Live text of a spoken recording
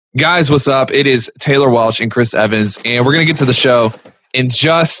Guys, what's up? It is Taylor Welch and Chris Evans, and we're going to get to the show in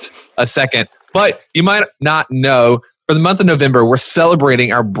just a second. But you might not know, for the month of November, we're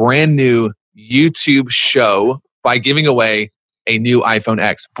celebrating our brand new YouTube show by giving away a new iPhone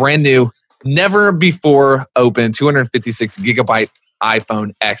X. Brand new, never before open, 256 gigabyte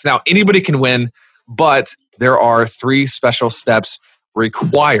iPhone X. Now, anybody can win, but there are 3 special steps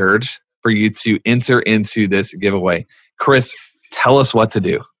required for you to enter into this giveaway. Chris, tell us what to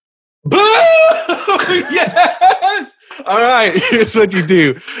do. Boom! Yes! All right, here's what you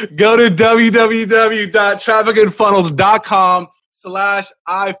do. Go to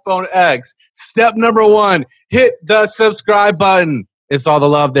www.trafficandfunnels.com/iPhone X. Step number 1, hit the subscribe button. It's all the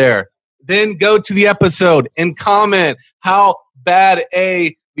love there. Then go to the episode and comment how bad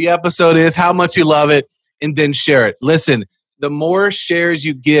the episode is, how much you love it, and then share it. Listen, the more shares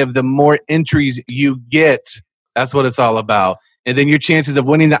you give, the more entries you get. That's what it's all about. And then your chances of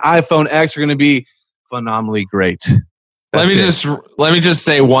winning the iPhone X are going to be phenomenally great. Let me just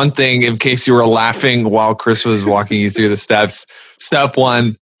say one thing in case you were laughing while Chris was walking you through the steps. Step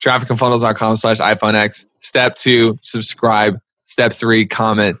 1, trafficandfunnels.com/iPhone X. Step 2, subscribe. Step 3,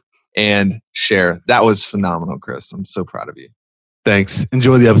 comment and share. That was phenomenal, Chris. I'm so proud of you. Thanks.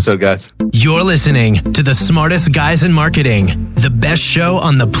 Enjoy the episode, guys. You're listening to the smartest guys in marketing, the best show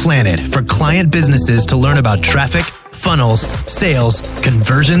on the planet for client businesses to learn about traffic, funnels, sales,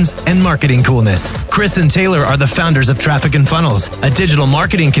 conversions, and marketing coolness. Chris and Taylor are the founders of Traffic and Funnels, a digital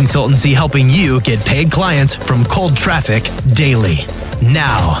marketing consultancy helping you get paid clients from cold traffic daily.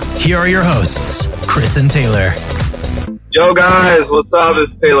 Now, here are your hosts, Chris and Taylor. Yo, guys, what's up?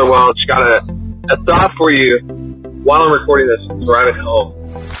 It's Taylor Welch. Got a thought for you. While I'm recording this, I'm driving home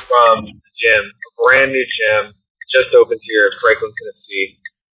from the gym, a brand new gym, just opened here in Franklin, Tennessee,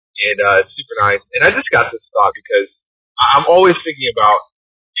 and it's super nice. And I just got this thought because I'm always thinking about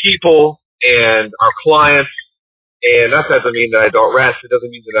people and our clients, and that doesn't mean that I don't rest. It doesn't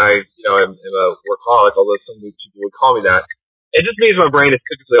mean that I, am a workaholic, although some people would call me that. It just means my brain is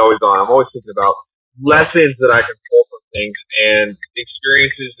typically always on. I'm always thinking about lessons that I can pull from things and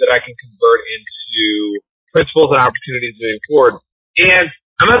experiences that I can convert into principles and opportunities moving forward. And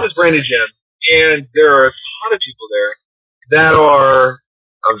I'm at this brand new gym, and there are a ton of people there that are,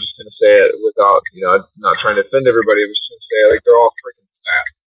 I'm just going to say it without, not trying to offend everybody, I'm just going to say it, like, they're all freaking fat.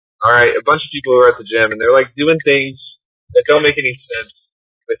 All right, a bunch of people who are at the gym, and they're, like, doing things that don't make any sense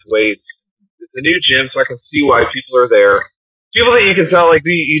with weights. It's a new gym, so I can see why people are there. People that you can tell, like,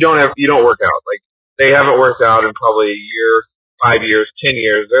 you don't work out. Like, they haven't worked out in probably a year, 5 years, 10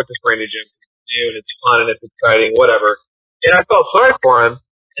 years. They're at this brand new gym. And it's fun and it's exciting, whatever. And I felt sorry for him.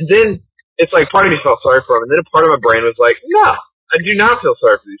 And then it's like part of me felt sorry for him. And then a part of my brain was like, no, I do not feel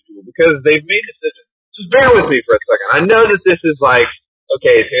sorry for these people because they've made decisions. Just bear with me for a second. I know that this is like,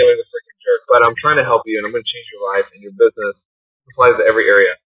 okay, Taylor's a freaking jerk, but I'm trying to help you and I'm going to change your life and your business. It applies to every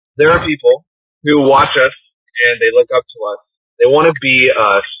area. There are people who watch us and they look up to us. They want to be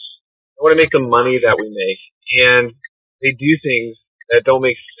us. They want to make the money that we make. And they do things that don't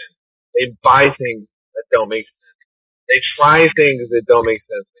make sense. They buy things that don't make sense. They try things that don't make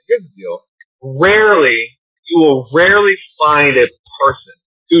sense. But here's the deal. You will rarely find a person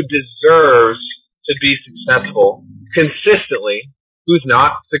who deserves to be successful consistently who's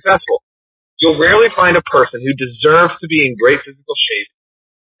not successful. You'll rarely find a person who deserves to be in great physical shape.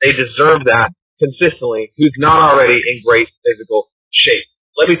 They deserve that consistently who's not already in great physical shape.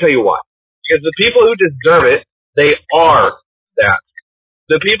 Let me tell you why. Because the people who deserve it, they are that.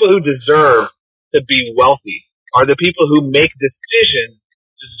 The people who deserve to be wealthy are the people who make decisions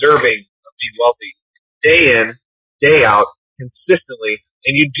deserving of being wealthy day in, day out, consistently.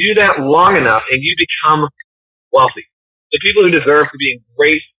 And you do that long enough and you become wealthy. The people who deserve to be in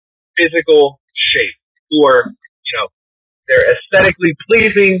great physical shape, who are, they're aesthetically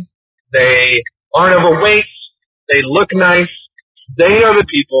pleasing, they aren't overweight, they look nice, they are the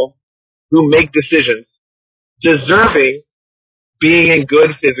people who make decisions deserving being in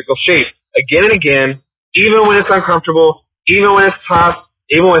good physical shape again and again, even when it's uncomfortable, even when it's tough,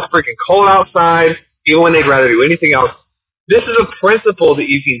 even when it's freaking cold outside, even when they'd rather do anything else. This is a principle that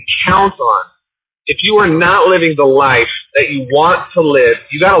you can count on. If you are not living the life that you want to live,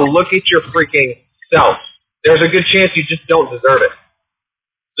 you got to look at your freaking self. There's a good chance you just don't deserve it.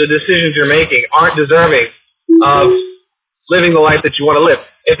 The decisions you're making aren't deserving of living the life that you want to live.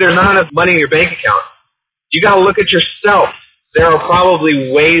 If there's not enough money in your bank account, you got to look at yourself. There are probably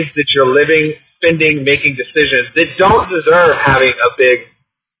ways that you're living, spending, making decisions that don't deserve having a big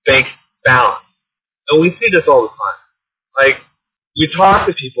bank balance. And we see this all the time. Like, we talk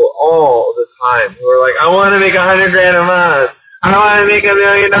to people all the time who are like, I want to make $100,000 a month. I want to make $1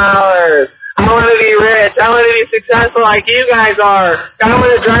 million. I want to be rich. I want to be successful like you guys are. I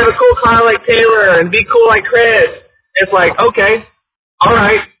want to drive a cool car like Taylor and be cool like Chris. It's like, okay, all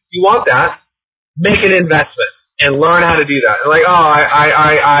right, you want that. Make an investment and learn how to do that. Like,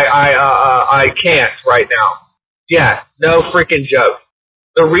 I can't right now. Yeah, no freaking joke.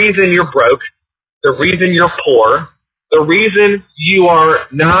 The reason you're broke, the reason you're poor, the reason you are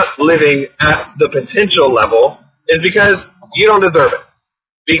not living at the potential level is because you don't deserve it.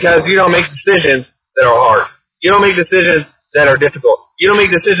 Because you don't make decisions that are hard. You don't make decisions that are difficult. You don't make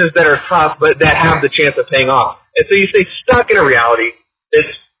decisions that are tough, but that have the chance of paying off. And so you stay stuck in a reality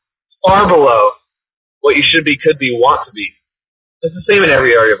that's far below what you should be, could be, want to be. It's the same in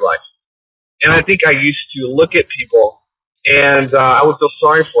every area of life. And I think I used to look at people, and I would feel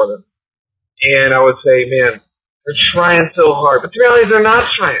sorry for them. And I would say, man, they're trying so hard. But the reality is they're not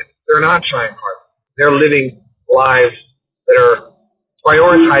trying. They're not trying hard. They're living lives that are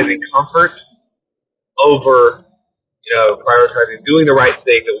prioritizing comfort over, prioritizing doing the right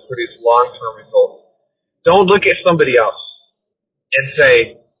thing that will produce long-term results. Don't look at somebody else and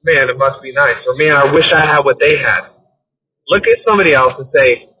say, man, it must be nice, or man, I wish I had what they had. Look at somebody else and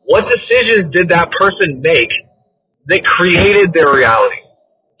say, what decisions did that person make that created their reality?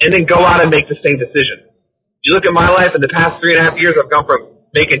 And then go out and make the same decision. You look at my life in the past 3.5 years, I've gone from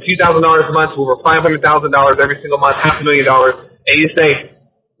making $2,000 a month to over $500,000 every single month, $500,000. And you say,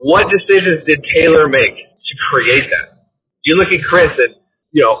 what decisions did Taylor make to create that? You look at Chris, and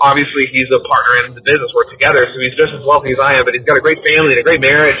obviously he's a partner in the business. We're together, so he's just as wealthy as I am, but he's got a great family and a great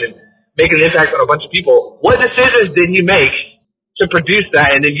marriage and making an impact on a bunch of people. What decisions did he make to produce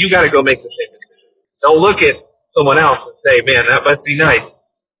that? And then you got to go make the same decision. Don't look at someone else and say, man, that must be nice.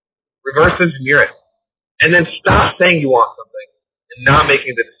 Reverse engineer it. And then stop saying you want something and not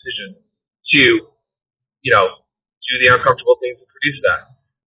making the decision to, do the uncomfortable things to produce that.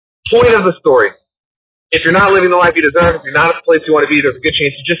 Point of the story. If you're not living the life you deserve, if you're not at the place you want to be, there's a good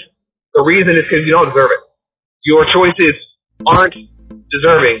chance the reason is because you don't deserve it. Your choices aren't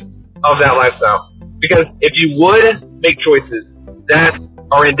deserving of that lifestyle. Because if you would make choices that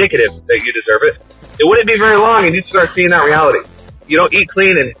are indicative that you deserve it, it wouldn't be very long and you'd start seeing that reality. You don't eat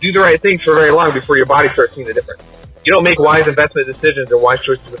clean and do the right things for very long before your body starts seeing the difference. You don't make wise investment decisions or wise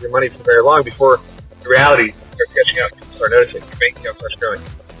choices with your money for very long before the reality starts catching up. You start noticing. Your bank account starts growing.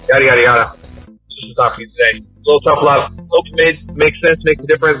 Yada, yada, yada. Just to talk to you today. A little tough love. Hope it makes sense, makes a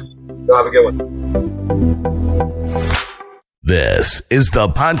difference. So have a good one. This is the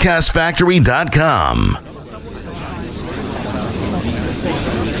podcastfactory.com.